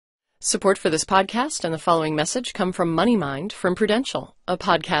Support for this podcast and the following message come from MoneyMind from Prudential, a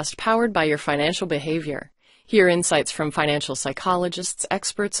podcast powered by your financial behavior. Hear insights from financial psychologists,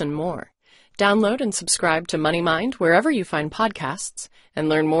 experts, and more. Download and subscribe to MoneyMind wherever you find podcasts, and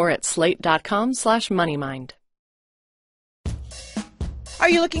learn more at slate.com/moneymind. Are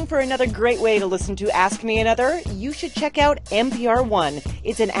you looking for another great way to listen to Ask Me Another? You should check out NPR One.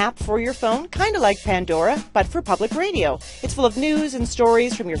 It's an app for your phone, kind of like Pandora, but for public radio. It's full of news and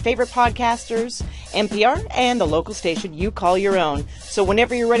stories from your favorite podcasters, NPR, and the local station you call your own. So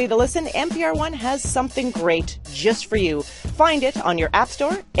whenever you're ready to listen, NPR One has something great just for you. Find it on your app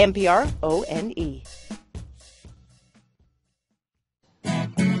store, NPR ONE.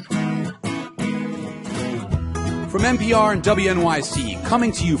 From NPR and WNYC,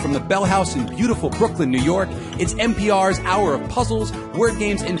 coming to you from the Bell House in beautiful Brooklyn, New York, it's NPR's hour of puzzles, word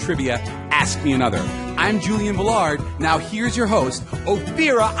games, and trivia, Ask Me Another. I'm Julian Villard. Now here's your host,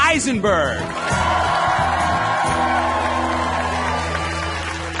 Ophira Eisenberg.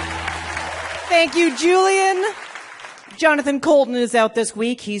 Thank you, Julian. Jonathan Colton is out this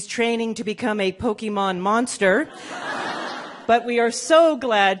week. He's training to become a Pokemon monster. But we are so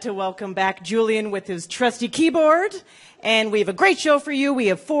glad to welcome back Julian with his trusty keyboard. And we have a great show for you. We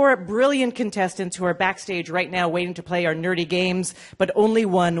have 4 brilliant contestants who are backstage right now waiting to play our nerdy games, but only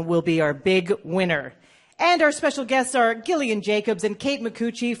one will be our big winner. And our special guests are Gillian Jacobs and Kate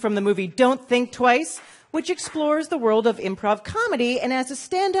Micucci from the movie Don't Think Twice, which explores the world of improv comedy. And as a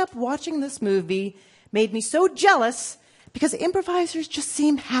stand-up, watching this movie made me so jealous because improvisers just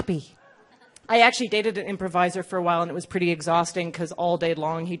seem happy. I actually dated an improviser for a while, and it was pretty exhausting because all day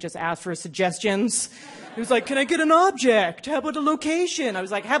long he just asked for suggestions. He was like, can I get an object? How about a location? I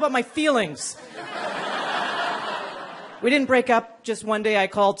was like, how about my feelings? We didn't break up. Just one day I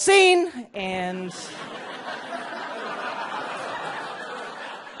called scene, and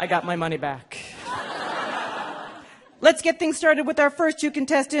I got my money back. Let's get things started with our first 2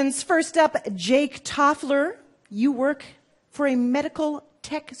 contestants. First up, Jake Toffler. You work for a medical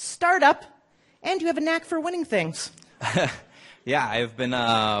tech startup. And you have a knack for winning things. Yeah, I've been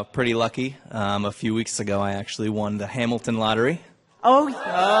pretty lucky. A few weeks ago, I actually won the Hamilton lottery. Oh. Whoa.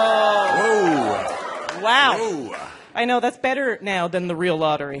 Wow. Whoa. I know, that's better now than the real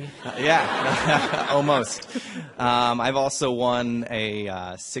lottery. Yeah, almost. I've also won a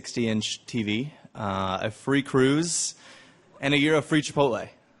 60-inch TV, a free cruise, and a year of free Chipotle.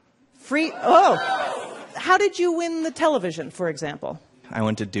 Free? Oh. How did you win the television, for example? I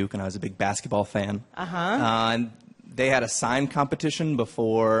went to Duke, and I was a big basketball fan. And they had a sign competition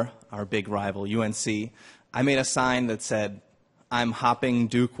before our big rival, UNC. I made a sign that said, I'm hopping,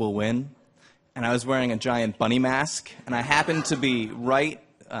 Duke will win. And I was wearing a giant bunny mask, and I happened to be right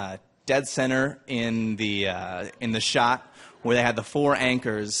dead center in the shot where they had the 4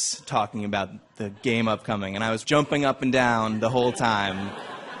 anchors talking about the game upcoming. And I was jumping up and down the whole time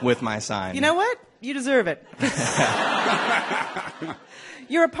with my sign. You know what? You deserve it.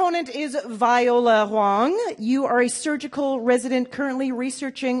 Your opponent is Viola Huang. You are a surgical resident currently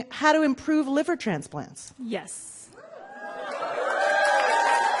researching how to improve liver transplants. Yes.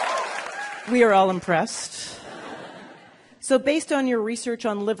 We are all impressed. So based on your research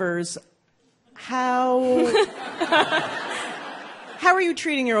on livers, how are you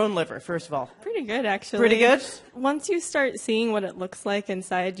treating your own liver, first of all? Pretty good, actually. Pretty good? Once you start seeing what it looks like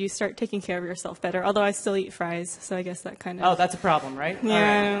inside, you start taking care of yourself better. Although I still eat fries, so I guess that kind of... Oh, that's a problem, right? Yeah. All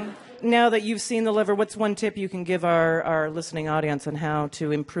right. Now that you've seen the liver, what's one tip you can give our listening audience on how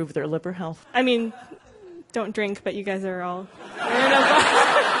to improve their liver health? I mean, don't drink, but you guys are all...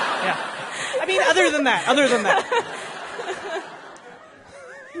 Yeah. I mean, other than that.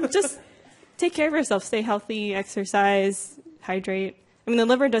 Just take care of yourself. Stay healthy, exercise, hydrate. I mean, the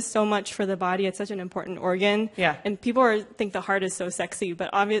liver does so much for the body. It's such an important organ. Yeah. And people think the heart is so sexy, but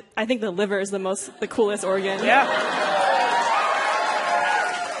I think the liver is the coolest organ. Yeah.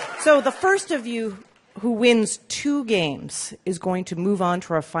 So the first of you who wins 2 games is going to move on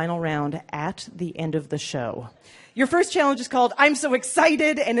to our final round at the end of the show. Your first challenge is called I'm So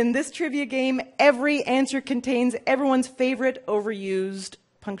Excited, and in this trivia game, every answer contains everyone's favorite overused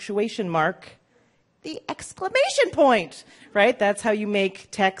punctuation mark, the exclamation point, right? That's how you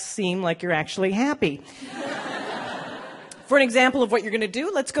make text seem like you're actually happy. For an example of what you're going to do,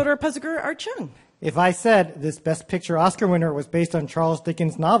 let's go to our puzzler, Art Chung. If I said this Best Picture Oscar winner was based on Charles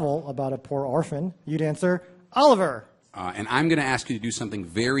Dickens' novel about a poor orphan, you'd answer, Oliver. And I'm going to ask you to do something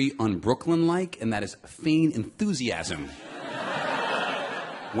very un-Brooklyn-like, and that is feign enthusiasm.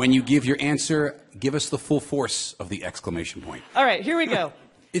 When you give your answer, give us the full force of the exclamation point. All right, here we go.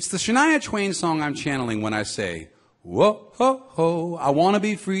 It's the Shania Twain song I'm channeling when I say, Whoa, ho, ho, I want to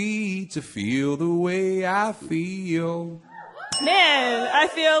be free to feel the way I feel. Man, I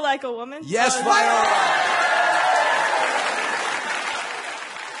feel like a woman. Yes, Viola.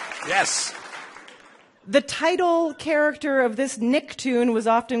 Yes. The title character of this Nicktoon was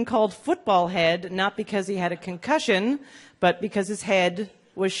often called Football Head, not because he had a concussion, but because his head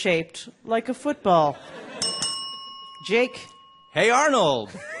was shaped like a football. Jake. Hey, Arnold.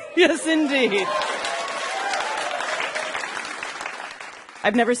 Yes, indeed.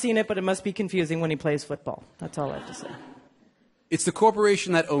 I've never seen it, but it must be confusing when he plays football. That's all I have to say. It's the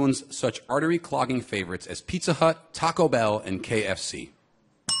corporation that owns such artery-clogging favorites as Pizza Hut, Taco Bell, and KFC.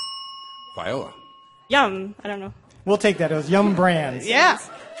 Viola. Yum. I don't know. We'll take that. It was Yum Brands. Yeah.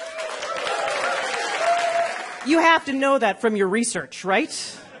 You have to know that from your research,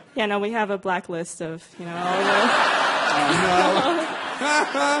 right? Yeah, no, we have a blacklist of, all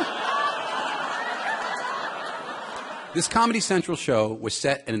the... This Comedy Central show was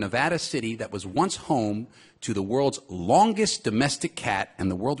set in a Nevada city that was once home to the world's longest domestic cat and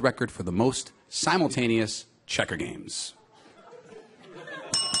the world record for the most simultaneous checker games.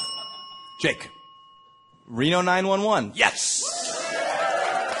 Jake. Reno 911. Yes!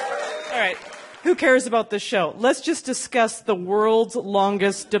 All right. Who cares about this show? Let's just discuss the world's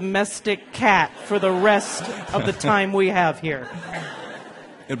longest domestic cat for the rest of the time we have here.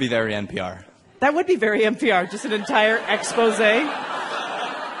 It'll be very NPR. That would be very NPR, just an entire expose.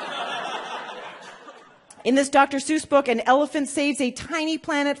 In this Dr. Seuss book, an elephant saves a tiny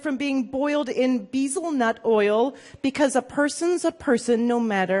planet from being boiled in bezel nut oil because a person's a person no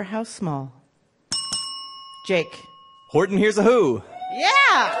matter how small. Jake. Horton Hears a Who.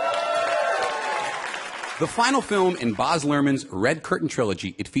 Yeah! The final film in Baz Luhrmann's Red Curtain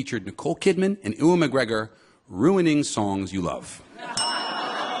trilogy, it featured Nicole Kidman and Ewan McGregor ruining songs you love.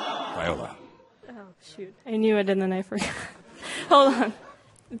 Viola. Shoot, I knew it and then I forgot. Hold on.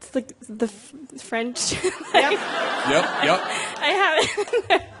 It's like the French. Yep. I have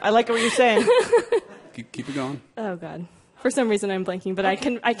it. I like what you're saying. Keep it going. Oh God. For some reason I'm blanking, but I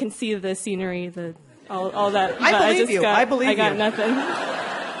can see the scenery, all that. I believe you. I believe you. I got nothing.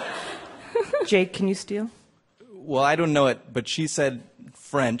 Jake, can you steal? Well, I don't know it, but she said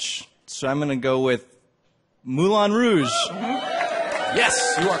French, so I'm going to go with Moulin Rouge.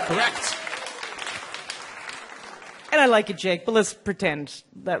 Yes, you are correct. And I like it, Jake, but let's pretend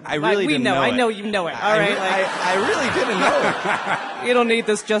that I really we didn't know. know I it. know you know it. All right. I really didn't know it. You don't need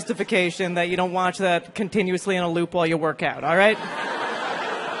this justification that you don't watch that continuously in a loop while you work out. All right.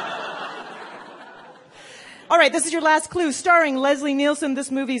 All right. This is your last clue. Starring Leslie Nielsen,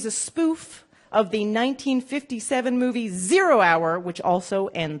 this movie is a spoof of the 1957 movie 0 Hour, which also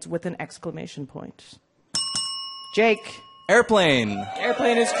ends with an exclamation point. Jake. Airplane.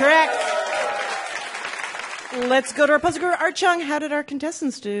 Airplane is correct. Let's go to our puzzle guru, Art Chung. How did our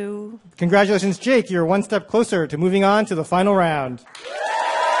contestants do? Congratulations, Jake. You're one step closer to moving on to the final round.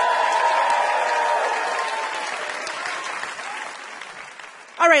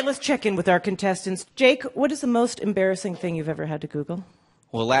 All right, let's check in with our contestants. Jake, what is the most embarrassing thing you've ever had to Google?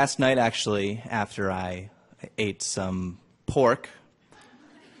 Well, last night, actually, after I ate some pork,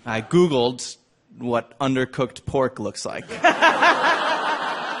 I Googled what undercooked pork looks like.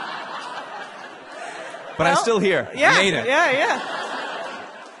 But I'm still here. Yeah, I made it. Yeah.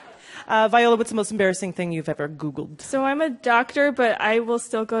 Viola, what's the most embarrassing thing you've ever Googled? So I'm a doctor, but I will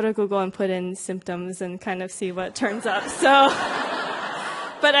still go to Google and put in symptoms and kind of see what turns up. So,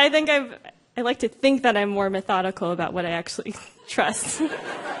 but I think I like to think that I'm more methodical about what I actually trust.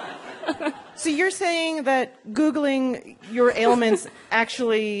 So you're saying that Googling your ailments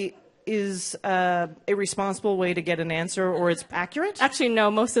actually is a responsible way to get an answer, or it's accurate? Actually,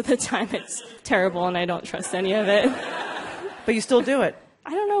 no. Most of the time, it's terrible, and I don't trust any of it. But you still do it. I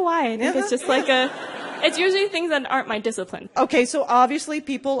don't know why. I think it's just it's usually things that aren't my discipline. Okay, so obviously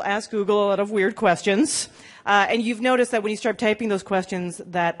people ask Google a lot of weird questions. And you've noticed that when you start typing those questions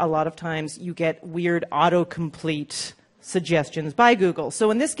that a lot of times you get weird autocomplete suggestions by Google.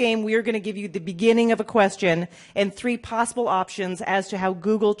 So in this game, we are going to give you the beginning of a question and 3 possible options as to how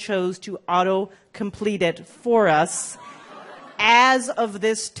Google chose to auto-complete it for us as of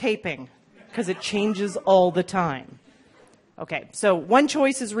this taping, because it changes all the time. Okay, so one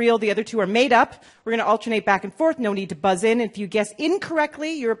choice is real, the other 2 are made up. We're going to alternate back and forth, no need to buzz in. If you guess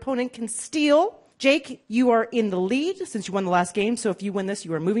incorrectly, your opponent can steal. Jake, you are in the lead since you won the last game, so if you win this,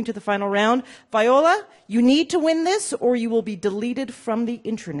 you are moving to the final round. Viola, you need to win this or you will be deleted from the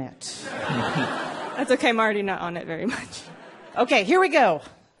internet. That's okay, I'm already not on it very much. Okay, here we go.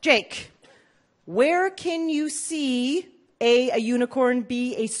 Jake, where can you see A, a unicorn,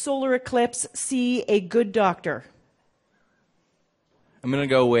 B, a solar eclipse, C, a good doctor? I'm going to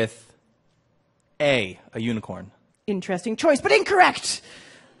go with A, a unicorn. Interesting choice, but incorrect.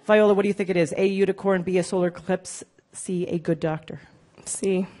 Viola, what do you think it is? A, unicorn, B, a solar eclipse, C, a good doctor.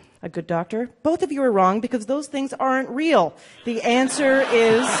 C. A good doctor? Both of you are wrong because those things aren't real. The answer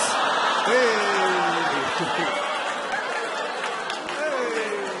is...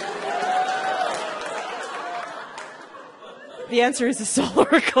 The answer is a solar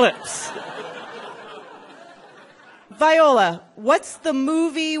eclipse. Viola, what's the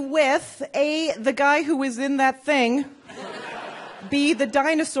movie with A, the guy who was in that thing, B, the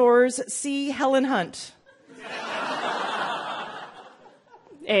dinosaurs, C, Helen Hunt?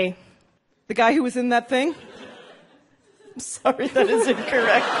 A. The guy who was in that thing? I'm sorry, that is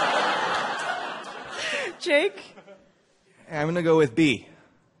incorrect. Jake? I'm going to go with B,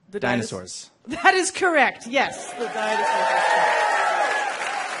 The dinosaurs. That is correct, yes. The dinosaurs.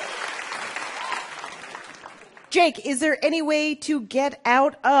 Jake, is there any way to get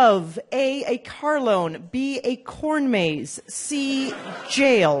out of A, car loan, B, a corn maze, C,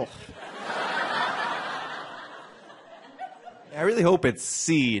 jail? I really hope it's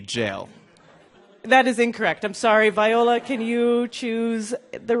C, jail. That is incorrect. I'm sorry. Viola, can you choose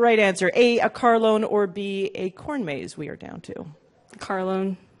the right answer? A, a car loan, or B, a corn maze we are down to? Car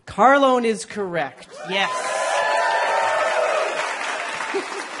loan. Car loan is correct. Yes.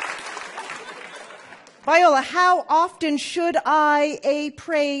 Viola, how often should I, A,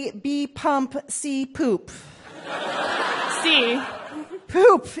 pray, B, pump, C, poop? C.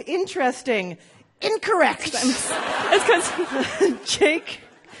 Poop. Interesting. Incorrect. It's because Jake,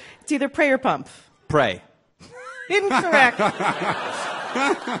 it's either pray or pump. Pray. Incorrect.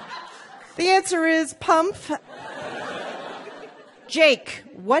 The answer is pump. Jake,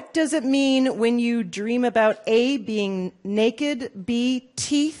 what does it mean when you dream about A, being naked, B,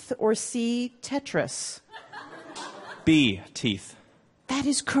 teeth, or C, Tetris? B, teeth. That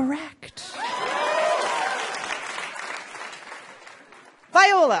is correct.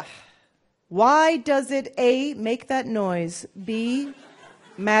 Viola, why does it A, make that noise, B,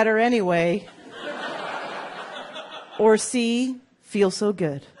 matter anyway, or C, feel so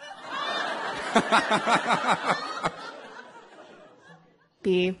good?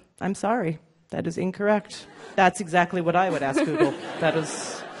 B. I'm sorry. That is incorrect. That's exactly what I would ask Google. That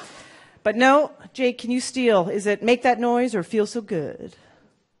is. But no, Jake, can you steal? Is it make that noise or feel so good?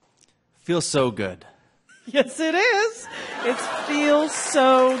 Feels so good. Yes, it is. It feels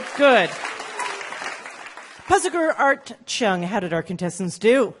so good. Puzzler Art Chung, how did our contestants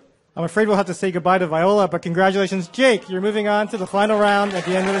do? I'm afraid we'll have to say goodbye to Viola, but congratulations, Jake. You're moving on to the final round at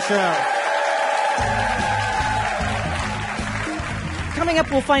the end of the show. Coming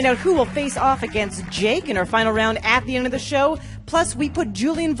up, we'll find out who will face off against Jake in our final round at the end of the show. Plus, we put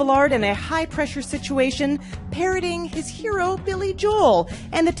Julian Villard in a high-pressure situation, parroting his hero, Billy Joel.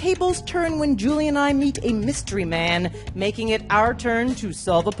 And the tables turn when Julie and I meet a mystery man, making it our turn to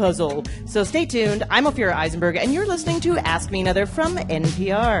solve a puzzle. So stay tuned. I'm Ophira Eisenberg, and you're listening to Ask Me Another from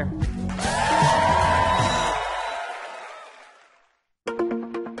NPR.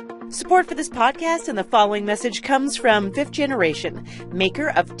 Support for this podcast and the following message comes from Fifth Generation, maker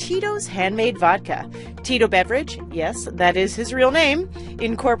of Tito's Handmade Vodka. Tito Beverage, yes, that is his real name,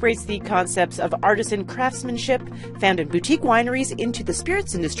 incorporates the concepts of artisan craftsmanship found in boutique wineries into the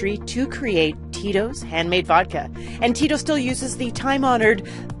spirits industry to create Tito's Handmade Vodka. And Tito still uses the time-honored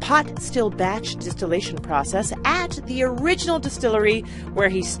pot-still batch distillation process at the original distillery where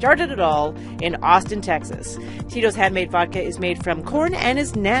he started it all in Austin, Texas. Tito's Handmade Vodka is made from corn and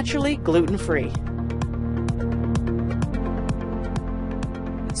is naturally gluten-free.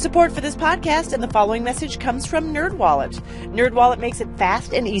 Support for this podcast and the following message comes from NerdWallet. NerdWallet makes it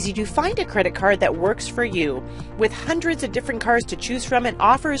fast and easy to find a credit card that works for you. With hundreds of different cards to choose from and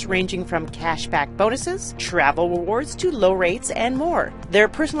offers ranging from cashback bonuses, travel rewards to low rates, and more. Their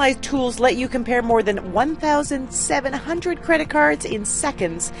personalized tools let you compare more than 1,700 credit cards in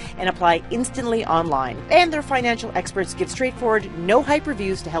seconds and apply instantly online. And their financial experts give straightforward, no-hype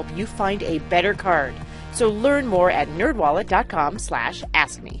reviews to help you find a better card. So learn more at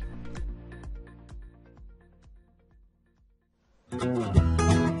nerdwallet.com/askme.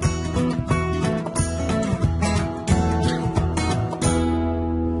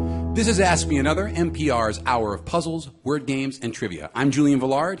 This is Ask Me Another, NPR's hour of puzzles, word games, and trivia. I'm Julian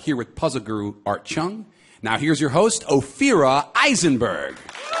Villard, here with puzzle guru Art Chung. Now here's your host, Ophira Eisenberg.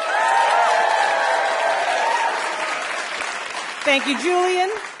 Thank you, Julian.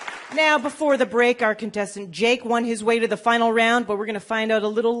 Now, before the break, our contestant Jake won his way to the final round, but we're going to find out a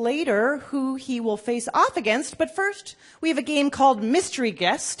little later who he will face off against. But first, we have a game called Mystery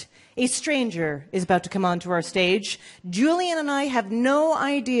Guest, A stranger is about to come onto our stage. Julian and I have no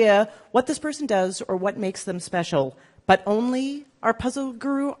idea what this person does or what makes them special, but only our puzzle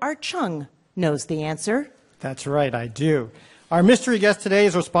guru, Art Chung, knows the answer. That's right, I do. Our mystery guest today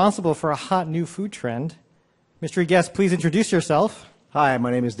is responsible for a hot new food trend. Mystery guest, please introduce yourself. Hi,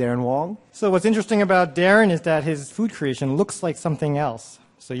 my name is Darren Wong. So what's interesting about Darren is that his food creation looks like something else.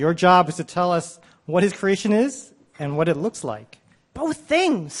 So your job is to tell us what his creation is and what it looks like. Both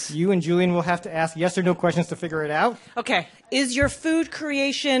things. You and Julian will have to ask yes or no questions to figure it out. Okay. Is your food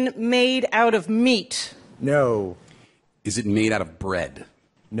creation made out of meat? No. Is it made out of bread?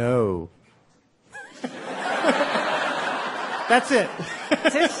 No. That's it.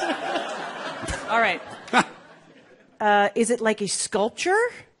 That's it? All right. Is it like a sculpture?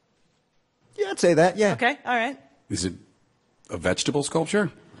 Yeah, I'd say that, yeah. Okay, all right. Is it a vegetable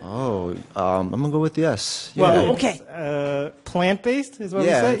sculpture? Oh, I'm going to go with yes. Yeah. Well, Okay. Plant-based is what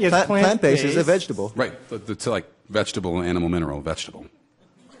yeah, we said? Yes, plant-based is a vegetable. Right. It's like vegetable, animal, mineral, vegetable.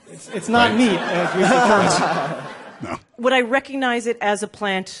 It's not Right. meat, as we determined. No. Would I recognize it as a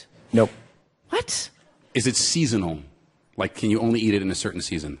plant? Nope. What? Is it seasonal? Like, can you only eat it in a certain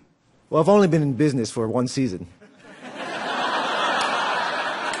season? Well, I've only been in business for one season.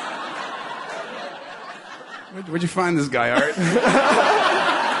 Where'd you find this guy, Art?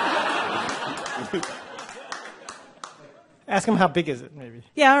 Ask him how big is it, maybe.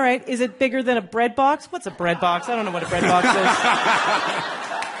 Yeah, all right. Is it bigger than a bread box? What's a bread box? I don't know what a bread box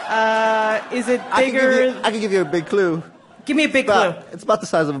is. Is it bigger? I can give you a big clue. Give me a big clue. It's about the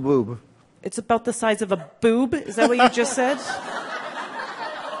size of a boob. It's about the size of a boob. Is that what you just said?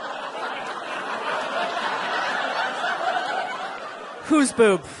 Whose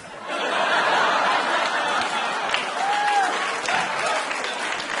boob?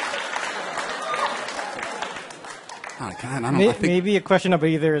 Oh, God, I think... Maybe a question of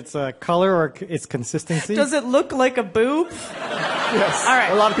either its color or its consistency. Does it look like a boob? Yes. All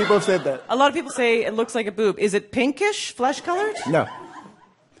right. A lot of people have said that. A lot of people say it looks like a boob. Is it pinkish, flesh colored? No.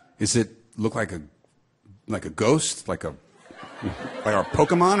 Is it look like a ghost? Like a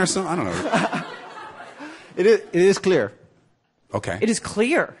Pokemon or something? I don't know. It is clear. Okay. It is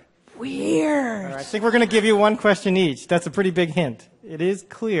clear. Weird. All right, I think we're going to give you one question each. That's a pretty big hint. It is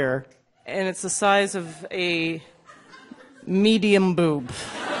clear. And it's the size of a medium boob.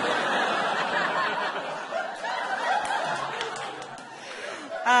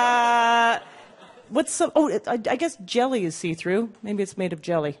 What's some? Oh, I guess jelly is see-through. Maybe it's made of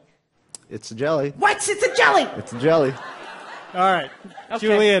jelly. It's a jelly. What? It's a jelly. It's a jelly. All right. Okay.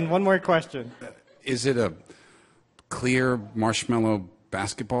 Julian, one more question. Is it a clear marshmallow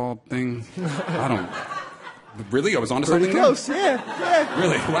basketball thing? I don't... Really? I was onto Pretty something close, there? yeah.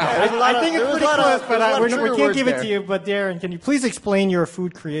 Really? Wow. I think it's pretty close, but we trigger can't words give it there. to you. But Darren, can you please explain your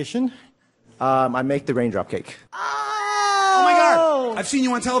food creation? I make the raindrop cake. Oh my God! I've seen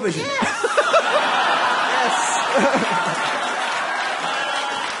you on television.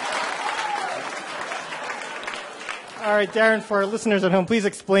 All right, Darren, for our listeners at home, please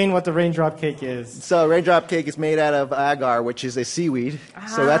explain what the raindrop cake is. So raindrop cake is made out of agar, which is a seaweed.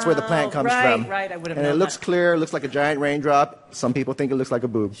 So that's where the plant comes from. Right, I would have And known it looks that. clear, looks like a giant raindrop. Some people think it looks like a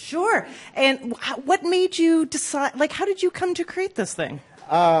boob. Sure. And what made you decide? Like, how did you come to create this thing?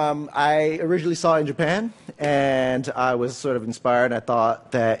 I originally saw it in Japan, and I was sort of inspired. I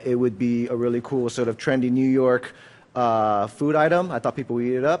thought that it would be a really cool sort of trendy New York food item. I thought people would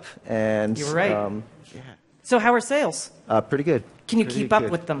eat it up, and You're right. So how are sales? pretty good. Can you Pretty keep up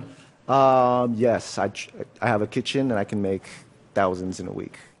good. with them? Yes, I have a kitchen, and I can make thousands in a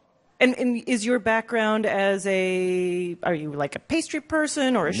week. And is your background as are you like a pastry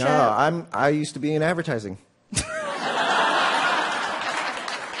person or a chef? No, I used to be in advertising.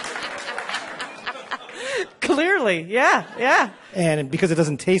 Clearly, yeah. And because it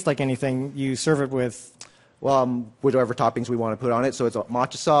doesn't taste like anything, you serve it with... Well, whatever toppings we want to put on it. So it's a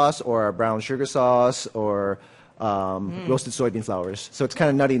matcha sauce or a brown sugar sauce or roasted soybean flours. So it's kind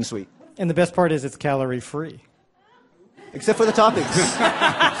of nutty and sweet. And the best part is it's calorie-free. Except for the toppings.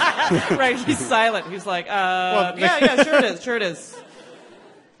 Right, he's silent. He's like, yeah, sure it is.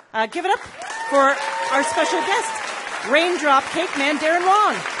 Give it up for our special guest, Raindrop Cake Man Darren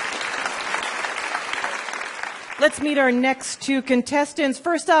Wong. Let's meet our next two contestants.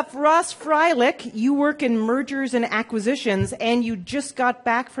 First up, Ross Freilich. You work in mergers and acquisitions, and you just got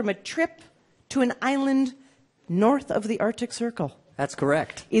back from a trip to an island north of the Arctic Circle. That's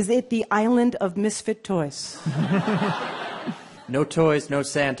correct. Is it the island of misfit toys? No toys, no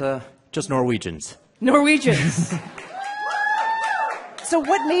Santa, just Norwegians. Norwegians. So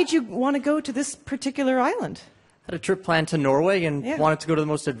what made you want to go to this particular island? Had a trip planned to Norway and Yeah. wanted to go to the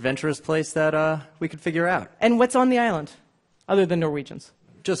most adventurous place that we could figure out. And what's on the island, other than Norwegians?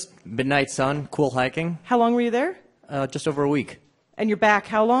 Just midnight sun, cool hiking. How long were you there? Just over a week. And you're back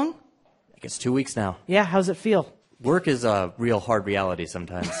how long? I guess 2 weeks now. Yeah, how's it feel? Work is a real hard reality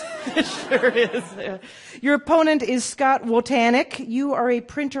sometimes. It sure is. Your opponent is Scott Wotanic. You are a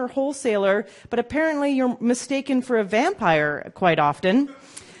printer wholesaler, but apparently you're mistaken for a vampire quite often.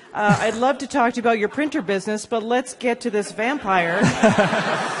 I'd love to talk to you about your printer business, but let's get to this vampire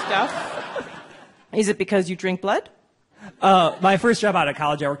stuff. Is it because you drink blood? My first job out of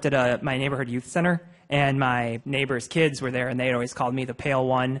college, I worked at my neighborhood youth center, and my neighbors' kids were there, and they always called me the pale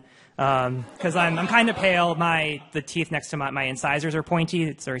one because I'm kind of pale. The teeth next to my incisors are pointy.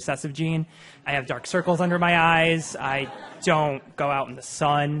 It's a recessive gene. I have dark circles under my eyes. I don't go out in the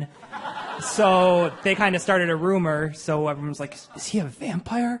sun. So they kind of started a rumor. So everyone was like, is he a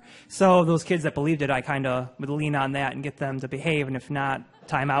vampire? So those kids that believed it, I kind of would lean on that and get them to behave. And if not,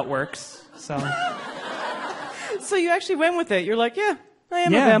 timeout works. So you actually went with it. You're like, yeah, I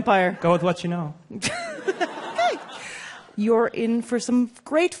am a vampire. Go with what you know. Okay. You're in for some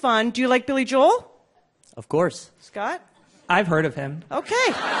great fun. Do you like Billy Joel? Of course. Scott? I've heard of him. Okay.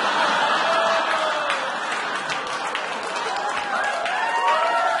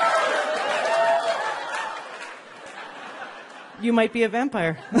 You might be a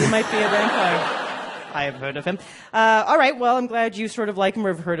vampire. You might be a vampire. I have heard of him. All right, well, I'm glad you sort of like him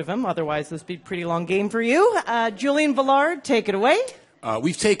or have heard of him. Otherwise, this would be a pretty long game for you. Gillian Villard, take it away.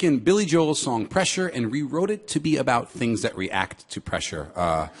 We've taken Billy Joel's song Pressure and rewrote it to be about things that react to pressure.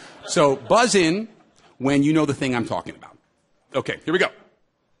 So buzz in when you know the thing I'm talking about. Okay, here we go.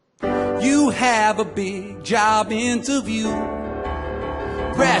 You have a big job interview.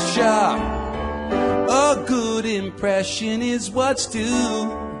 Pressure. A good impression is what's due.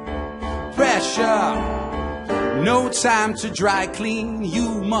 Pressure. No time to dry clean.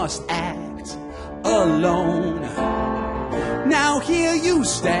 You must act alone. Now here you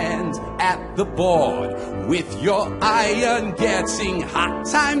stand at the board with your iron getting hot.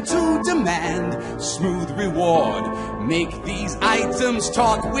 Time to demand smooth reward. Make these items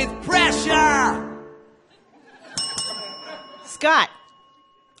talk with pressure. Scott.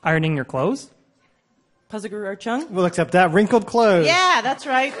 Ironing your clothes? Puzzle our chung? We'll accept that. Wrinkled clothes. Yeah, that's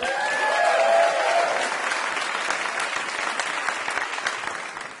right.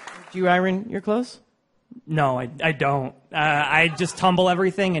 Do you iron your clothes? No, I don't. I just tumble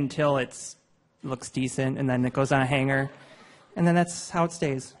everything until it looks decent, and then it goes on a hanger, and then that's how it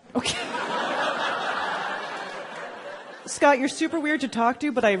stays. Okay. Scott, you're super weird to talk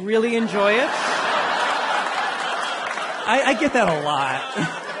to, but I really enjoy it. I get that a lot.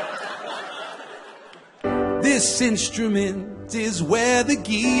 This instrument is where the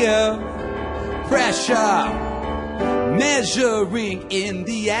gear pressure measuring in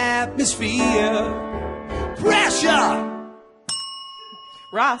the atmosphere. Pressure!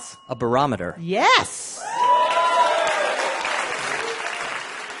 Ross. A barometer. Yes!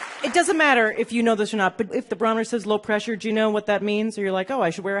 It doesn't matter if you know this or not, but if the barometer says low pressure, do you know what that means? Or you're like, oh, I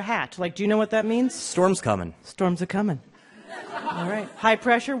should wear a hat. Like, do you know what that means? Storm's coming. Storms are coming. All right. High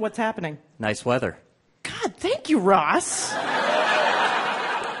pressure, what's happening? Nice weather. God, thank you, Ross.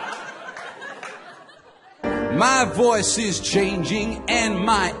 My voice is changing and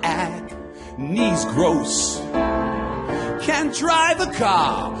my acne's gross. Can't drive a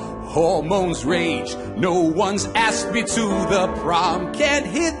car, hormones rage. No one's asked me to the prom. Can't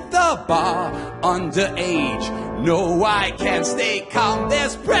hit the bar, underage. No, I can't stay calm,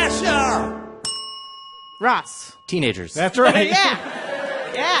 there's pressure. Ross. Teenagers. That's right. Yeah,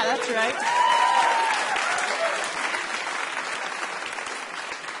 that's right.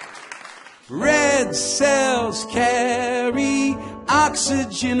 Red cells carry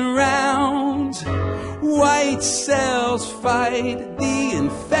oxygen around. White cells fight the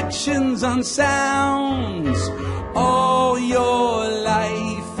infections on sounds. All your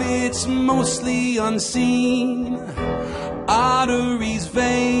life it's mostly unseen. Arteries,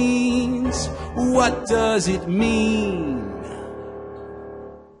 veins, what does it mean?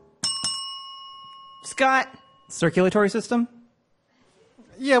 Scott. Circulatory system?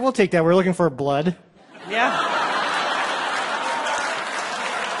 Yeah, we'll take that. We're looking for blood. Yeah.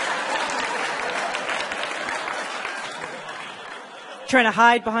 Trying to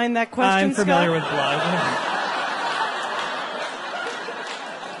hide behind that question, I'm familiar Scott? with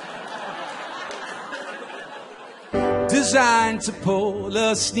blood. Designed to pull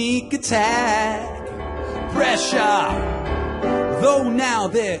a sneak attack. Pressure, though now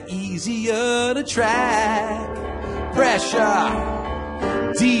they're easier to track. Pressure,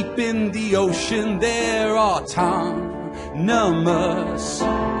 Deep in the ocean there are autonomous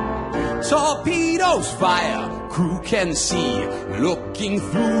torpedoes fire. Crew can see looking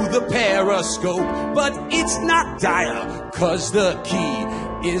through the periscope, but it's not dire, 'cause the key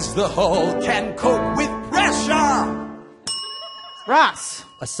is the hull can cope with pressure. Ross.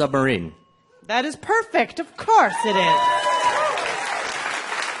 A submarine. That is perfect. Of course it is.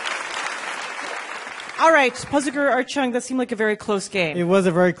 All right, Puzzler Archung, that seemed like a very close game. It was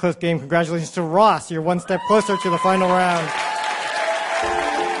a very close game. Congratulations to Ross. You're one step closer to the final round.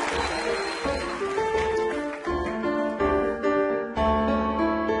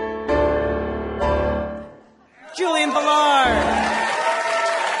 Julian Ballard.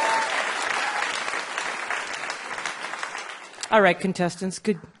 All right, contestants,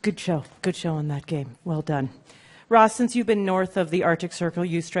 good show. Good show on that game. Well done. Ross, since you've been north of the Arctic Circle,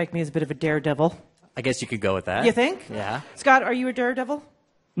 you strike me as a bit of a daredevil. I guess you could go with that. You think? Yeah. Scott, are you a daredevil?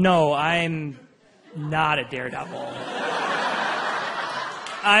 No, I'm not a daredevil.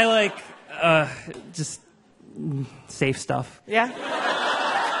 I like just safe stuff. Yeah?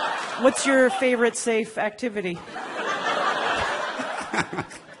 What's your favorite safe activity?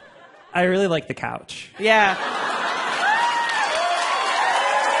 I really like the couch. Yeah.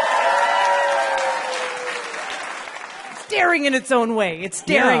 It's daring in its own way. It's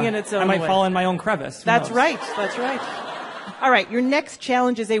daring in its own way. I might fall in my own crevice. Who That's knows? right. That's right. All right, your next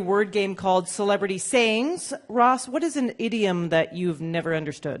challenge is a word game called Celebrity Sayings. Ross, what is an idiom that you've never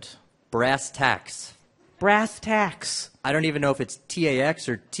understood? Brass tacks. Brass tacks. I don't even know if it's TAX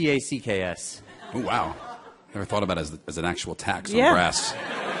or TACKS. Oh, wow. Never thought about it as an actual tax on Yeah. brass.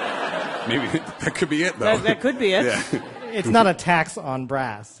 Maybe that could be it, though. That could be it. Yeah. It's not a tax on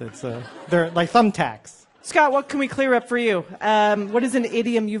brass. They're like thumbtacks. Scott, what can we clear up for you? What is an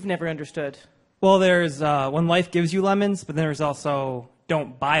idiom you've never understood? Well, there's when life gives you lemons, but then there's also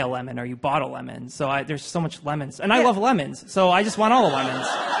don't buy a lemon or you bought a lemon. So there's so much lemons. And I love lemons, so I just want all the lemons.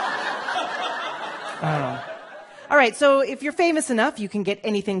 I don't know. All right, so if you're famous enough, you can get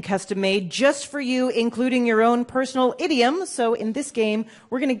anything custom made just for you, including your own personal idiom. So in this game,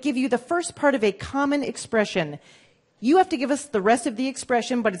 we're going to give you the first part of a common expression. You have to give us the rest of the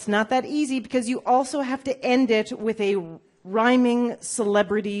expression, but it's not that easy because you also have to end it with a rhyming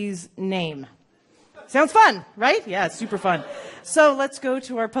celebrity's name. Sounds fun, right? Yeah, it's super fun. So let's go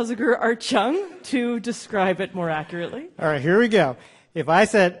to our puzzler Art Chung to describe it more accurately. All right, here we go. If I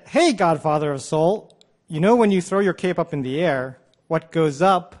said, "Hey, Godfather of Soul, you know when you throw your cape up in the air, what goes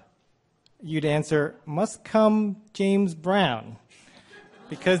up?" You'd answer, "Must come James Brown."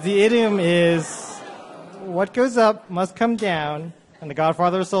 Because the idiom is, what goes up must come down, and the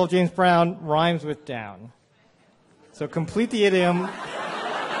Godfather of Soul, James Brown, rhymes with down. So complete the idiom.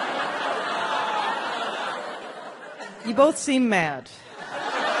 You both seem mad.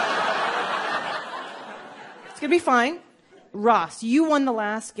 It's going to be fine. Ross, you won the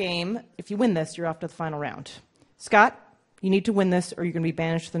last game. If you win this, you're off to the final round. Scott, you need to win this or you're going to be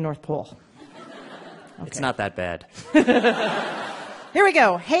banished to the North Pole. Okay. It's not that bad. Here we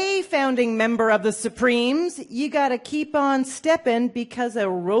go. Hey, founding member of the Supremes, you got to keep on stepping because a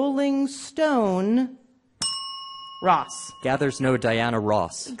rolling stone... Ross. Gathers no Diana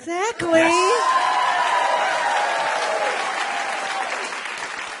Ross. Exactly.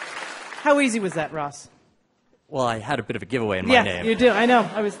 How easy was that, Ross? Well, I had a bit of a giveaway in my name. Yeah, you do. I know.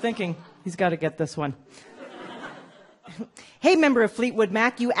 I was thinking he's got to get this one. Hey, member of Fleetwood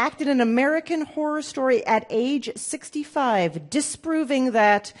Mac, you acted in American Horror Story at age 65, disproving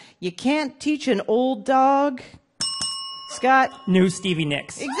that you can't teach an old dog. Scott? New Stevie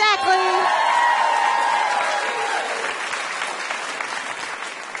Nicks. Exactly.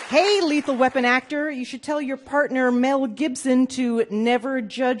 Hey, Lethal Weapon actor, you should tell your partner Mel Gibson to never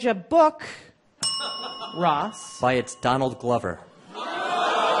judge a book. Ross? By its Donald Glover.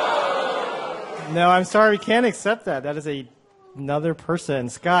 No, I'm sorry, we can't accept that. That is another person.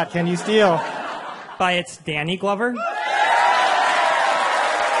 Scott, can you steal? By its Danny Glover.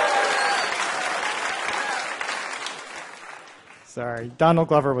 Sorry, Donald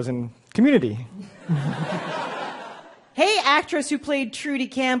Glover was in Community. Hey, actress who played Trudy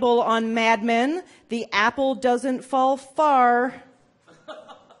Campbell on Mad Men, the apple doesn't fall far.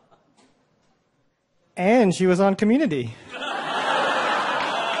 And she was on Community.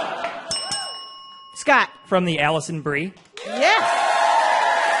 Scott. From the Allison Brie. Yes.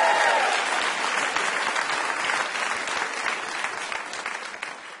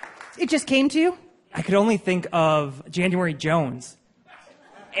 It just came to you? I could only think of January Jones.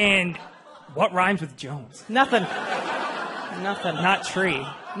 And what rhymes with Jones? Nothing. Nothing. Not tree.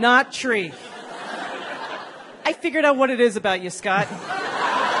 Not tree. I figured out what it is about you, Scott.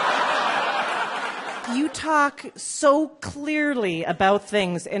 You talk so clearly about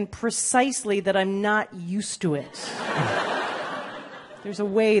things and precisely that I'm not used to it. There's a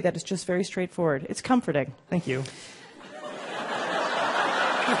way that is just very straightforward. It's comforting. Thank you.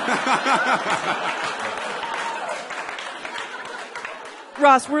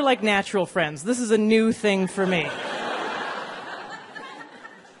 Ross, we're like natural friends. This is a new thing for me.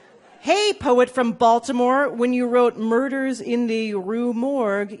 Hey, poet from Baltimore, when you wrote Murders in the Rue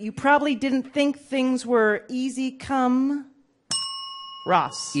Morgue, you probably didn't think things were easy come...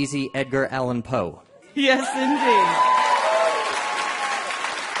 Ross. Easy Edgar Allan Poe. Yes, indeed.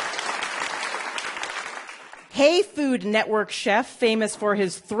 Hey, Food Network chef, famous for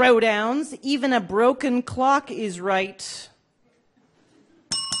his throwdowns, even a broken clock is right.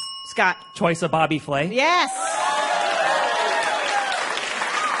 Scott. Choice of Bobby Flay. Yes.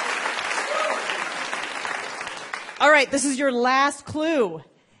 All right, this is your last clue.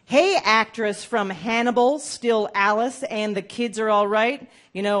 Hey, actress from Hannibal, still Alice, and the kids are all right.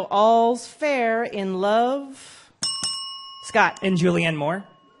 You know, all's fair in love. Scott. And Julianne Moore.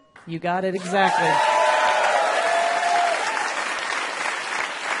 You got it exactly.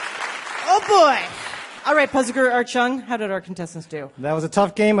 Oh, boy. All right, Puzzle Guru Art Chung, how did our contestants do? That was a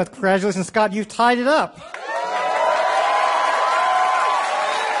tough game, but congratulations, Scott. You've tied it up.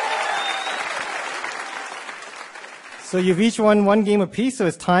 So you've each won one game apiece, so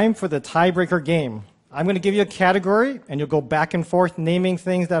it's time for the tiebreaker game. I'm going to give you a category, and you'll go back and forth naming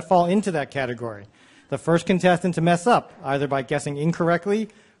things that fall into that category. The first contestant to mess up, either by guessing incorrectly,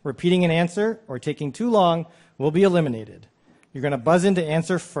 repeating an answer, or taking too long, will be eliminated. You're going to buzz in to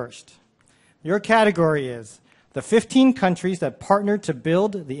answer first. Your category is the 15 countries that partnered to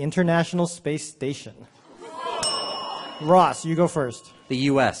build the International Space Station. Ross, you go first. The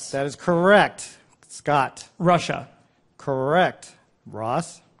U.S. That is correct. Scott. Russia. Correct.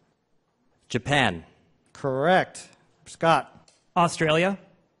 Ross. Japan. Correct. Scott. Australia.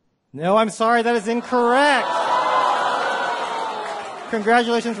 No, I'm sorry, that is incorrect.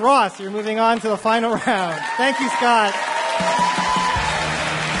 Congratulations, Ross. You're moving on to the final round. Thank you, Scott.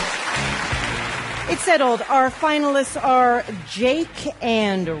 It's settled. Our finalists are Jake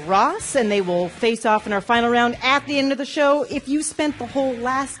and Ross, and they will face off in our final round at the end of the show. If you spent the whole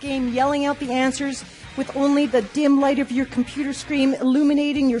last game yelling out the answers with only the dim light of your computer screen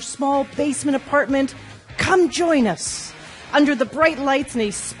illuminating your small basement apartment, come join us under the bright lights in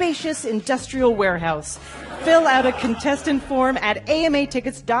a spacious industrial warehouse. Fill out a contestant form at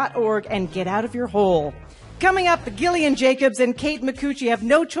amatickets.org and get out of your hole. Coming up, the Gillian Jacobs and Kate Micucci have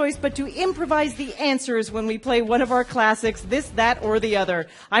no choice but to improvise the answers when we play one of our classics, This, That, or the Other.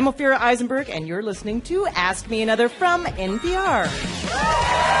 I'm Ophira Eisenberg, and you're listening to Ask Me Another from NPR.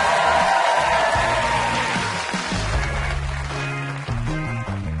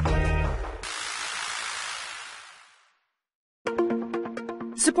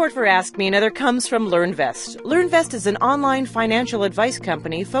 Support for Ask Me Another comes from LearnVest. LearnVest is an online financial advice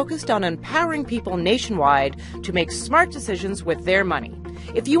company focused on empowering people nationwide to make smart decisions with their money.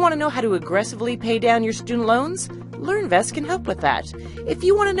 If you want to know how to aggressively pay down your student loans, LearnVest can help with that. If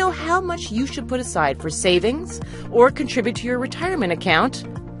you want to know how much you should put aside for savings or contribute to your retirement account,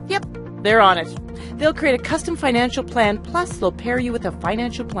 yep, they're on it. They'll create a custom financial plan, plus they'll pair you with a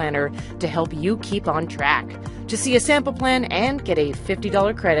financial planner to help you keep on track. To see a sample plan and get a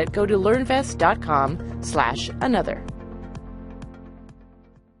 $50 credit, go to learnvest.com/another.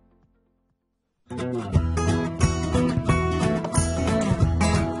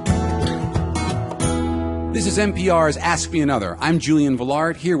 This is NPR's Ask Me Another. I'm Julian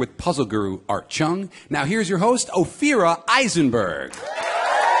Villard, here with puzzle guru Art Chung. Now here's your host, Ophira Eisenberg.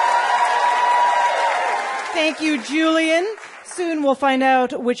 Thank you, Julian. Soon we'll find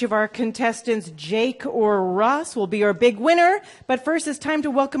out which of our contestants, Jake or Ross, will be our big winner. But first, it's time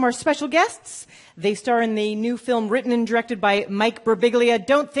to welcome our special guests. They star in the new film written and directed by Mike Birbiglia,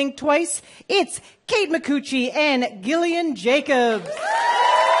 Don't Think Twice. It's Kate Micucci and Gillian Jacobs.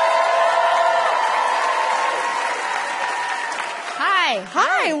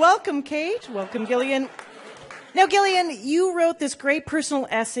 Hi, welcome, Kate. Welcome, Gillian. Now, Gillian, you wrote this great personal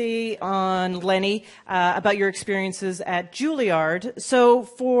essay on Lenny about your experiences at Juilliard. So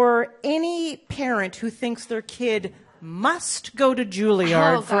for any parent who thinks their kid must go to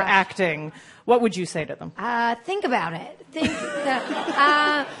Juilliard for acting, what would you say to them? Think about it.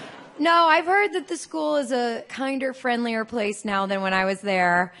 No, I've heard that the school is a kinder, friendlier place now than when I was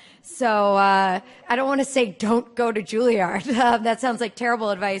there. So I don't want to say don't go to Juilliard. That sounds like terrible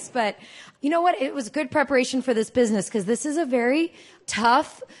advice. But you know what? It was good preparation for this business because this is a very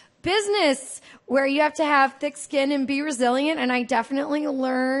tough business where you have to have thick skin and be resilient, and I definitely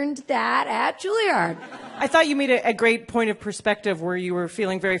learned that at Juilliard. I thought you made a great point of perspective where you were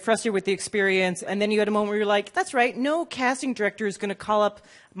feeling very frustrated with the experience, and then you had a moment where you're like, that's right, no casting director is going to call up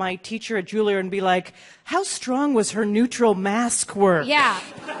my teacher at Juilliard and be like, how strong was her neutral mask work? Yeah.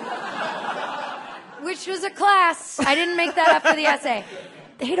 Which was a class. I didn't make that up for the essay.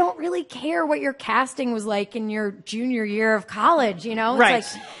 They don't really care what your casting was like in your junior year of college, you know? Right.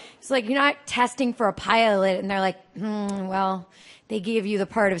 It's like you're not testing for a pilot, and they're like, well, they gave you the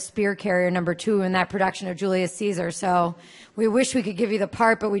part of Spear Carrier number 2 in that production of Julius Caesar, so we wish we could give you the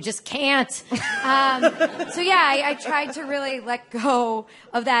part, but we just can't. So yeah, I tried to really let go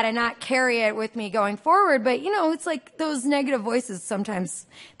of that and not carry it with me going forward. But, you know, it's like those negative voices sometimes,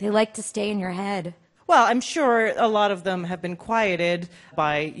 they like to stay in your head. Well, I'm sure a lot of them have been quieted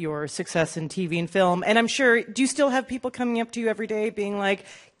by your success in TV and film. And I'm sure, do you still have people coming up to you every day being like,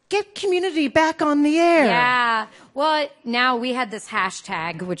 get Community back on the air? Yeah. Well, now we had this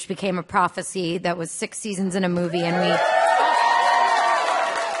hashtag, which became a prophecy that was 6 seasons in a movie. And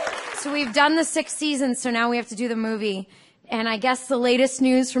so we've done the 6 seasons, so now we have to do the movie. And I guess the latest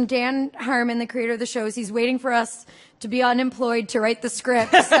news from Dan Harmon, the creator of the show, is he's waiting for us to be unemployed to write the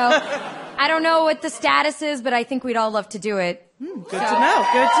script. So I don't know what the status is, but I think we'd all love to do it. Good to know.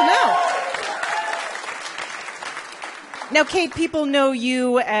 Good to know. Now, Kate, people know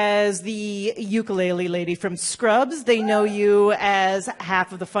you as the ukulele lady from Scrubs. They know you as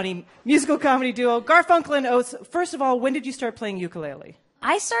half of the funny musical comedy duo Garfunkel and Oates. First of all, when did you start playing ukulele?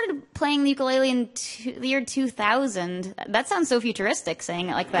 I started playing the ukulele in the year 2000. That sounds so futuristic, saying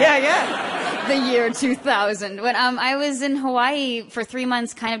it like that. Yeah, yeah. The year 2000. When I was in Hawaii for 3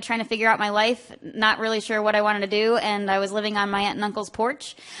 months, kind of trying to figure out my life, not really sure what I wanted to do, and I was living on my aunt and uncle's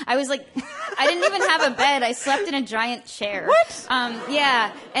porch. I was like, I didn't even have a bed. I slept in a giant chair. What?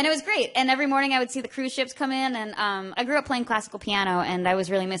 Yeah, and it was great. And every morning I would see the cruise ships come in, and I grew up playing classical piano, and I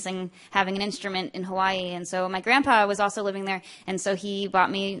was really missing having an instrument in Hawaii. And so my grandpa was also living there, and so he bought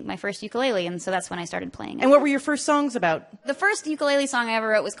me my first ukulele, and so that's when I started playing it. And what were your first songs about? The first ukulele song I ever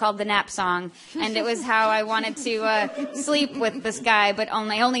wrote was called The Nap Song, and it was how I wanted to sleep with this guy, but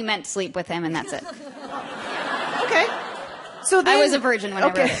I only meant sleep with him, and that's it. Okay. So then, I was a virgin when I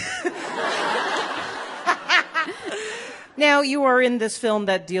wrote it. Now, you are in this film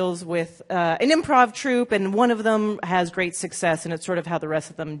that deals with an improv troupe, and one of them has great success, and it's sort of how the rest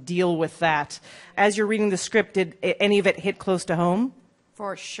of them deal with that. As you're reading the script, did any of it hit close to home?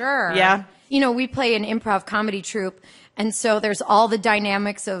 For sure. Yeah. You know, we play an improv comedy troupe, and so there's all the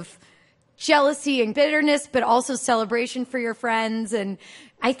dynamics of jealousy and bitterness, but also celebration for your friends. And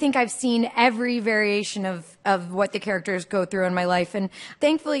I think I've seen every variation of what the characters go through in my life. And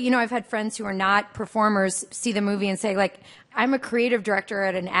thankfully, you know, I've had friends who are not performers see the movie and say, like, I'm a creative director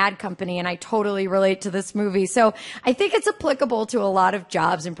at an ad company and I totally relate to this movie. So I think it's applicable to a lot of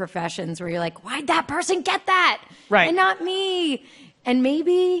jobs and professions where you're like, why'd that person get that? Right. And not me. And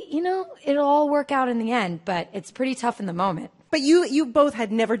maybe, you know, it'll all work out in the end, but it's pretty tough in the moment. But you both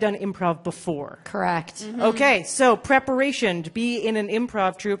had never done improv before. Correct. Mm-hmm. Okay, so preparation to be in an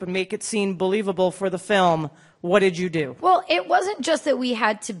improv troupe and make it seem believable for the film. What did you do? Well, it wasn't just that we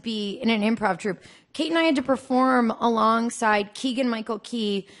had to be in an improv troupe. Kate and I had to perform alongside Keegan-Michael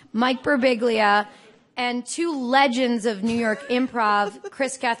Key, Mike Birbiglia, and 2 legends of New York improv,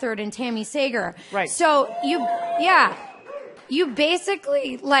 Chris Gethard and Tammy Sager. Right. So you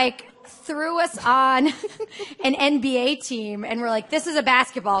basically, like, threw us on an NBA team and we're like, this is a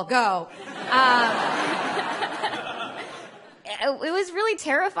basketball, go. It was really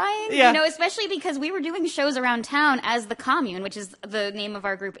terrifying, yeah. You know, especially because we were doing shows around town as the Commune, which is the name of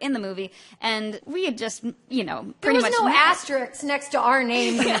our group in the movie, and we had just, you know, pretty much There was no asterisks next to our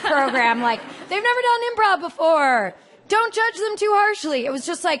names in the program, like, they've never done improv before. Don't judge them too harshly. It was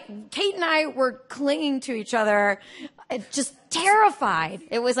just like Kate and I were clinging to each other, just terrified.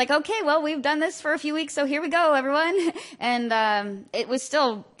 It was like, okay, well, we've done this for a few weeks, so here we go, everyone. And it was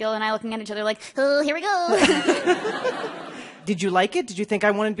still Gil and I looking at each other like, oh, here we go. Did you like it? Did you think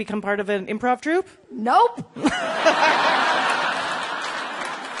I wanted to become part of an improv troupe? Nope.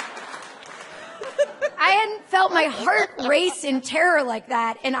 I hadn't felt my heart race in terror like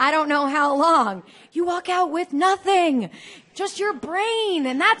that, and I don't know how long. You walk out with nothing, just your brain,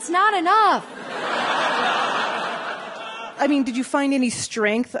 and that's not enough. I mean, did you find any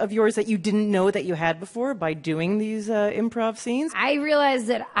strength of yours that you didn't know that you had before by doing these improv scenes? I realized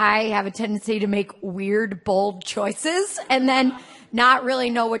that I have a tendency to make weird, bold choices and then not really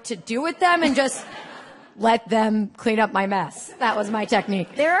know what to do with them and just let them clean up my mess. That was my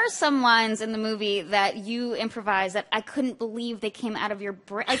technique. There are some lines in the movie that you improvise that I couldn't believe they came out of your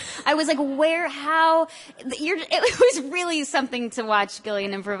brain. Like, I was like, where, how? It was really something to watch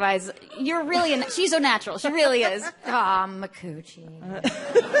Gillian improvise. You're really, she's so natural. She really is. Ah, Micucci.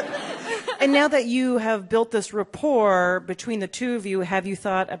 And now that you have built this rapport between the two of you, have you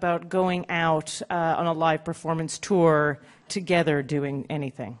thought about going out on a live performance tour together doing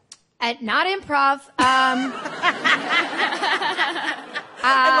anything? Not improv.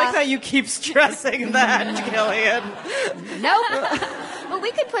 I like how you keep stressing that, Gillian. Nope. Well,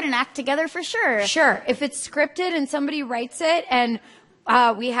 we could put an act together for sure. Sure. If it's scripted and somebody writes it and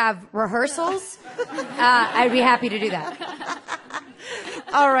we have rehearsals, I'd be happy to do that.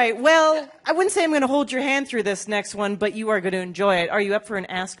 All right. Well, I wouldn't say I'm going to hold your hand through this next one, but you are going to enjoy it. Are you up for an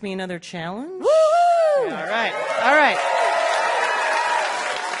Ask Me Another challenge? Woo! All right. All right.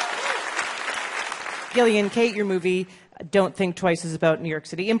 Gillian, Kate, your movie Don't Think Twice is about New York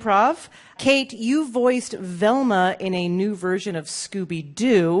City improv. Kate, you voiced Velma in a new version of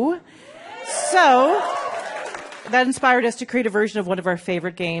Scooby-Doo. So that inspired us to create a version of one of our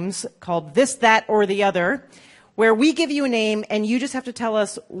favorite games called This, That, or the Other, where we give you a name and you just have to tell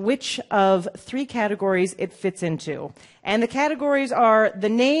us which of 3 categories it fits into. And the categories are the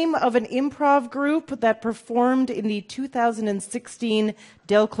name of an improv group that performed in the 2016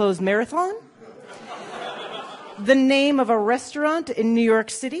 Del Close Marathon, the name of a restaurant in New York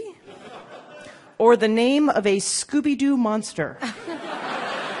City, or the name of a Scooby-Doo monster.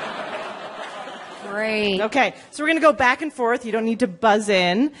 Great. Okay, so we're going to go back and forth. You don't need to buzz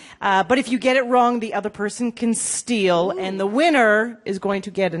in. But if you get it wrong, the other person can steal, and the winner is going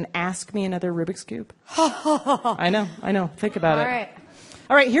to get an Ask Me Another Rubik's Cube. I know. Think about it. All right.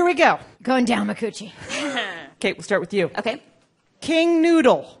 All right, here we go. Going down, Micucci. Kate, we'll start with you. Okay. King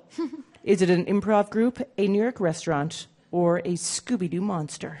Noodle. Is it an improv group, a New York restaurant, or a Scooby-Doo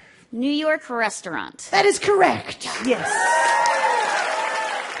monster? New York restaurant. That is correct. Yes.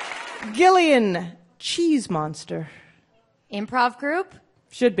 Gillian, cheese monster. Improv group?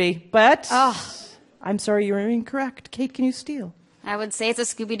 Should be, but Oh. I'm sorry, you are incorrect. Kate, can you steal? I would say it's a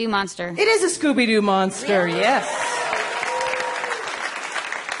Scooby-Doo monster. It is a Scooby-Doo monster, Really? yes.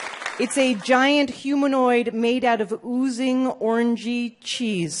 It's a giant humanoid made out of oozing orangey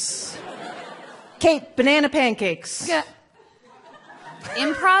cheese. Kate, banana pancakes. Yeah.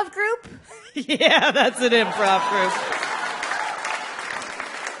 Improv group? Yeah, that's an improv group.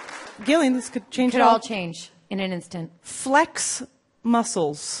 Gillian, this could change Could it all. all change in an instant. Flex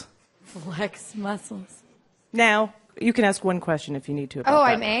muscles. Flex muscles. Now, you can ask one question if you need to about Oh,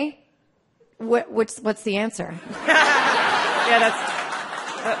 that. I may? What's the answer? Yeah,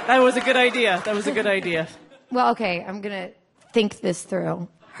 that was a good idea. That was a good idea. Well, okay, I'm going to think this through.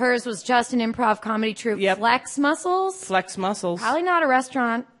 Hers was just an improv comedy troupe. Yep. Flex muscles? Flex muscles. Probably not a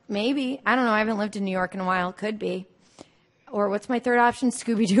restaurant. Maybe. I don't know. I haven't lived in New York in a while. Could be. Or what's my third option?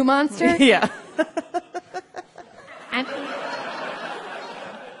 Scooby-Doo monster? Yeah.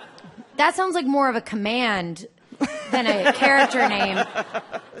 That sounds like more of a command than a character name.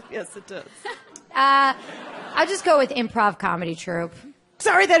 Yes, it does. I'll just go with improv comedy troupe.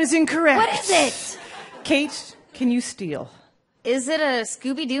 Sorry, that is incorrect. What is it? Kate, can you steal? Is it a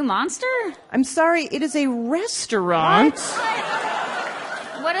Scooby-Doo monster? I'm sorry, it is a restaurant.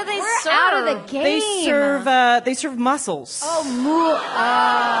 What do they We're serve? out of the game. They serve mussels. Oh,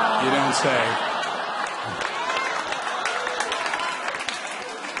 You don't say.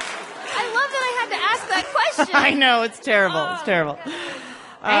 I love that I had to ask that question. I know, it's terrible. It's terrible.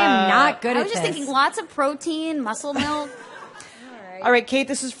 I am not good I at was just this. thinking lots of protein, muscle milk. All right, Kate,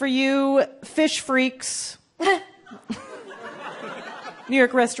 this is for you. Fish Freaks. New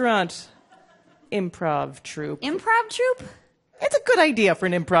York restaurant. Improv troupe. Improv troupe? It's a good idea for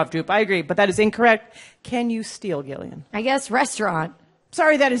an improv troupe, I agree, but that is incorrect. Can you steal, Gillian? I guess restaurant.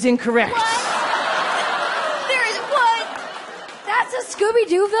 Sorry, that is incorrect. There is what? That's a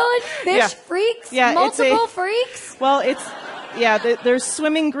Scooby-Doo villain? Fish Yeah. freaks? Yeah, Multiple freaks? Well, there's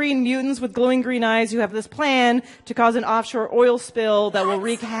swimming green mutants with glowing green eyes who have this plan to cause an offshore oil spill that will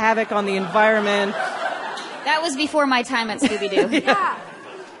wreak havoc on the environment. That was before my time at Scooby-Doo. Yeah.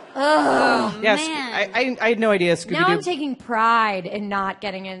 Oh, Yes, man. I had no idea Now I'm Scooby-Doo. taking pride in not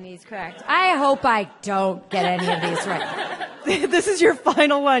getting any of these correct. I hope I don't get any of these right. This is your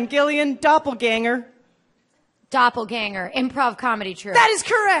final one. Gillian, doppelganger. Doppelganger, improv comedy troupe. That is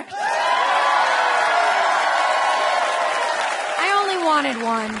correct. I only wanted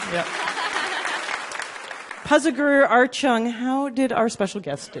one. Yep. Puzagur Archung, how did our special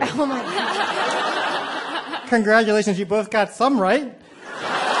guest do? Oh my God. Congratulations, you both got some right.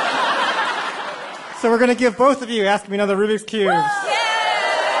 So we're going to give both of you Ask Me Another Rubik's Cube.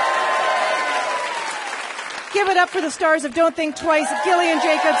 Give it up for the stars of Don't Think Twice, Gillian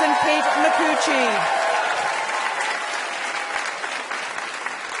Jacobs and Kate Micucci.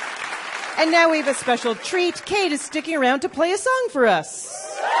 And now we have a special treat. Kate is sticking around to play a song for us.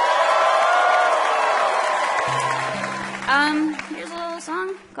 Here's a little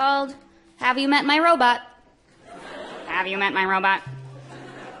song called Have You Met My Robot? Have you met my robot?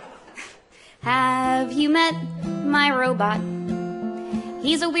 Have you met my robot?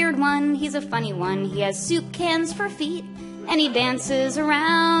 He's a weird one, he's a funny one. He has soup cans for feet, and he dances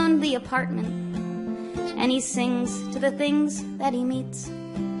around the apartment. And he sings to the things that he meets.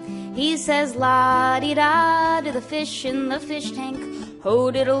 He says la-di-da to the fish in the fish tank.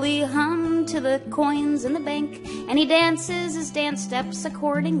 Ho-diddly-hum to the coins in the bank. And he dances his dance steps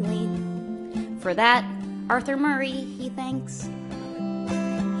accordingly. For that, Arthur Murray he thanks.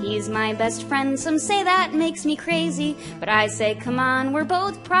 He's my best friend, some say that makes me crazy. But I say, come on, we're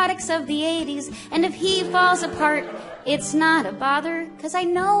both products of the 80s. And if he falls apart, it's not a bother. 'Cause I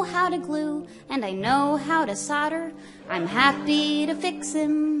know how to glue, and I know how to solder. I'm happy to fix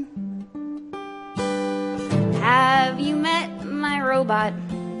him. Have you met my robot?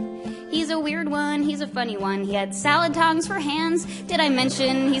 He's a weird one, he's a funny one. He had salad tongs for hands. Did I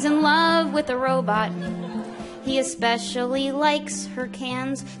mention he's in love with a robot? He especially likes her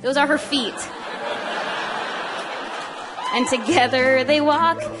cans. Those are her feet. And together they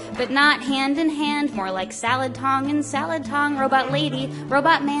walk, but not hand in hand. More like salad tong and salad tong. Robot lady,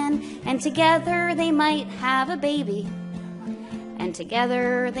 robot man. And together they might have a baby. And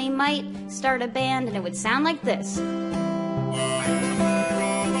together they might start a band, and it would sound like this.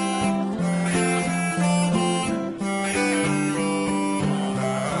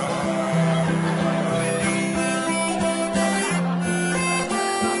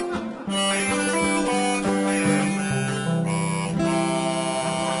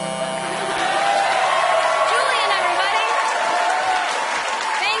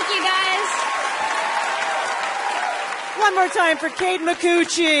 One more time for Kate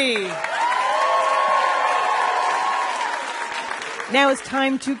Micucci. Now it's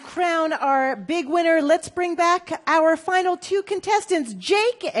time to crown our big winner. Let's bring back our final two contestants,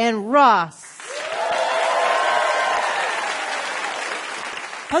 Jake and Ross.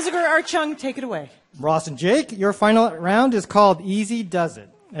 Puzzler Archung, take it away. Ross and Jake, your final round is called Easy Does It.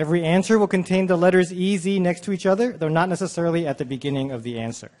 Every answer will contain the letters EZ next to each other, though not necessarily at the beginning of the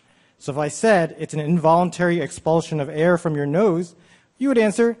answer. So if I said it's an involuntary expulsion of air from your nose, you would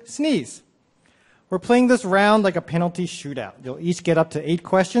answer sneeze. We're playing this round like a penalty shootout. You'll each get up to 8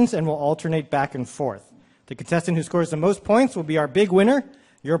 questions and we'll alternate back and forth. The contestant who scores the most points will be our big winner.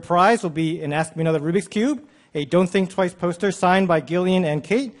 Your prize will be an Ask Me Another Rubik's Cube, a Don't Think Twice poster signed by Gillian and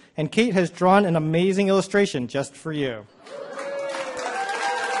Kate has drawn an amazing illustration just for you.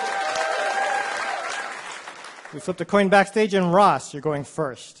 We flipped a coin backstage, and Ross, you're going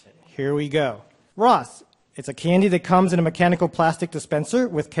first. Here we go. Ross, it's a candy that comes in a mechanical plastic dispenser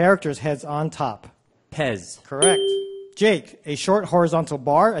with characters' heads on top. Pez. Correct. Jake, a short horizontal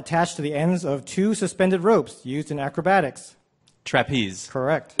bar attached to the ends of 2 suspended ropes used in acrobatics. Trapeze.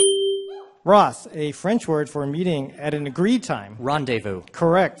 Correct. Ross, a French word for a meeting at an agreed time. Rendezvous.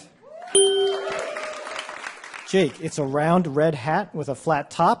 Correct. Jake, it's a round red hat with a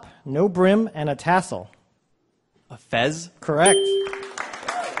flat top, no brim, and a tassel. A fez. Correct.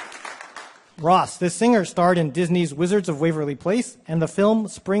 Ross, this singer starred in Disney's Wizards of Waverly Place and the film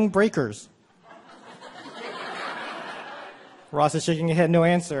Spring Breakers. Ross is shaking his head, no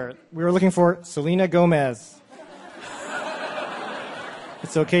answer. We were looking for Selena Gomez.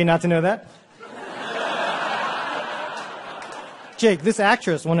 It's okay not to know that. Jake, this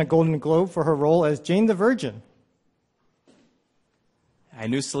actress won a Golden Globe for her role as Jane the Virgin. I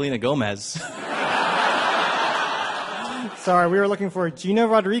knew Selena Gomez. Sorry, we were looking for Gina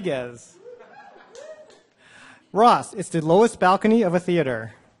Rodriguez. Ross, it's the lowest balcony of a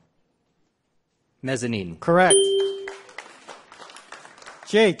theater. Mezzanine. Correct.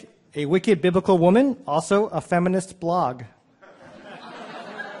 Jake, a wicked biblical woman, also a feminist blog.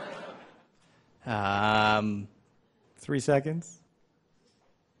 3 seconds.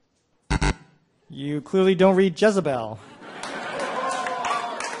 You clearly don't read Jezebel.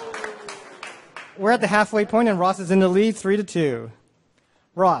 We're at the halfway point, and Ross is in the lead, 3-2.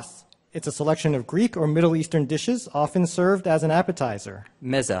 Ross, it's a selection of Greek or Middle Eastern dishes, often served as an appetizer.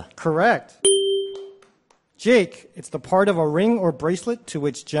 Mezza. Correct. Jake, it's the part of a ring or bracelet to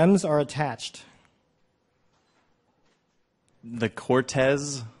which gems are attached. The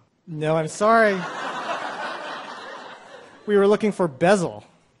Cortez. No, I'm sorry. We were looking for bezel.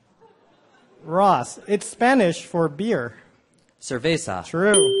 Ross, it's Spanish for beer. Cerveza.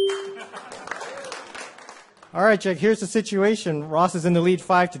 True. All right, Jack, here's the situation. Ross is in the lead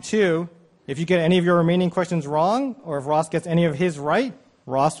 5-2. If you get any of your remaining questions wrong, or if Ross gets any of his right,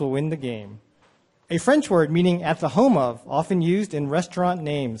 Ross will win the game. A French word meaning at the home of, often used in restaurant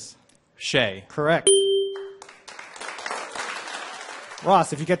names. Chez. Correct.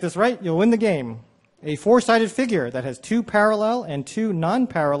 Ross, if you get this right, you'll win the game. A four-sided figure that has two parallel and two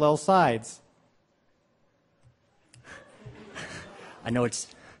non-parallel sides. I know it's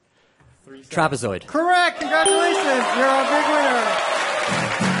trapezoid. Correct! Congratulations! You're our big winner!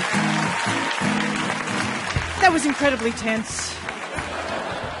 That was incredibly tense.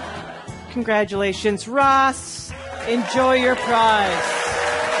 Congratulations, Ross. Enjoy your prize.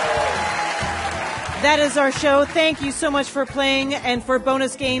 That is our show. Thank you so much for playing, and for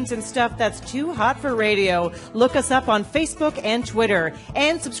bonus games and stuff that's too hot for radio. Look us up on Facebook and Twitter,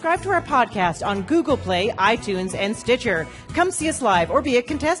 and subscribe to our podcast on Google Play, iTunes, and Stitcher. Come see us live or be a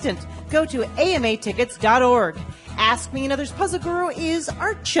contestant. Go to amatickets.org. Ask Me Another's puzzle guru is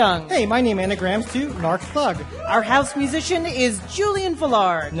Art Chung. Hey, my name anagrams to Narc Thug. Our house musician is Julian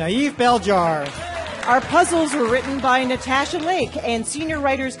Villard. Naive Beljar. Our puzzles were written by Natasha Lake and senior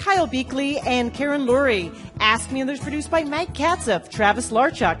writers Kyle Beakley and Karen Lurie. Ask Me Others produced by Mike Katzoff, Travis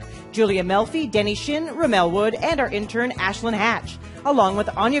Larchuk, Julia Melfi, Denny Shin, Ramel Wood, and our intern Ashlyn Hatch, along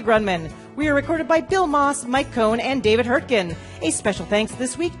with Anya Grunman. We are recorded by Bill Moss, Mike Cohn, and David Hurtgen. A special thanks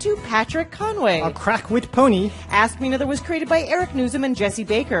this week to Patrick Conway. A crack-wit pony. Ask Me Another was created by Eric Newsom and Jesse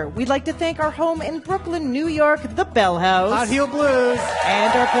Baker. We'd like to thank our home in Brooklyn, New York, the Bell House. Hot Heel Blues.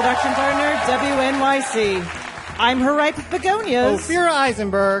 And our production partner, WNYC. I'm her ripe begonias. Ophira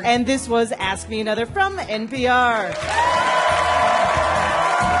Eisenberg. And this was Ask Me Another from NPR.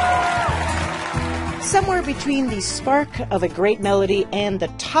 Somewhere between the spark of a great melody and the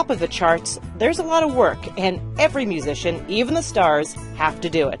top of the charts, there's a lot of work, and every musician, even the stars, have to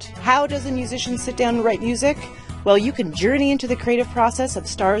do it. How does a musician sit down and write music? Well, you can journey into the creative process of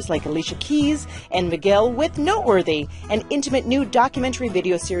stars like Alicia Keys and Miguel with Noteworthy, an intimate new documentary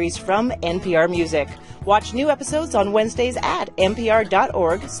video series from NPR Music. Watch new episodes on Wednesdays at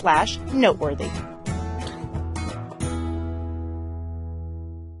npr.org/noteworthy.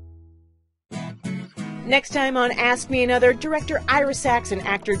 Next time on Ask Me Another, director Ira Sachs and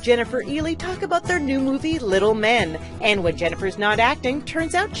actor Jennifer Ely talk about their new movie, Little Men. And when Jennifer's not acting,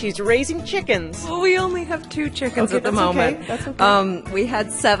 turns out she's raising chickens. Well, we only have 2 chickens at the that's moment. Okay. That's okay. We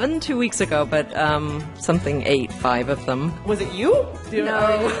had 7 2 weeks ago, but something ate 5 of them. Was it you?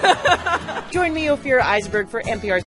 No. Join me, Ophira Eisenberg, for NPR's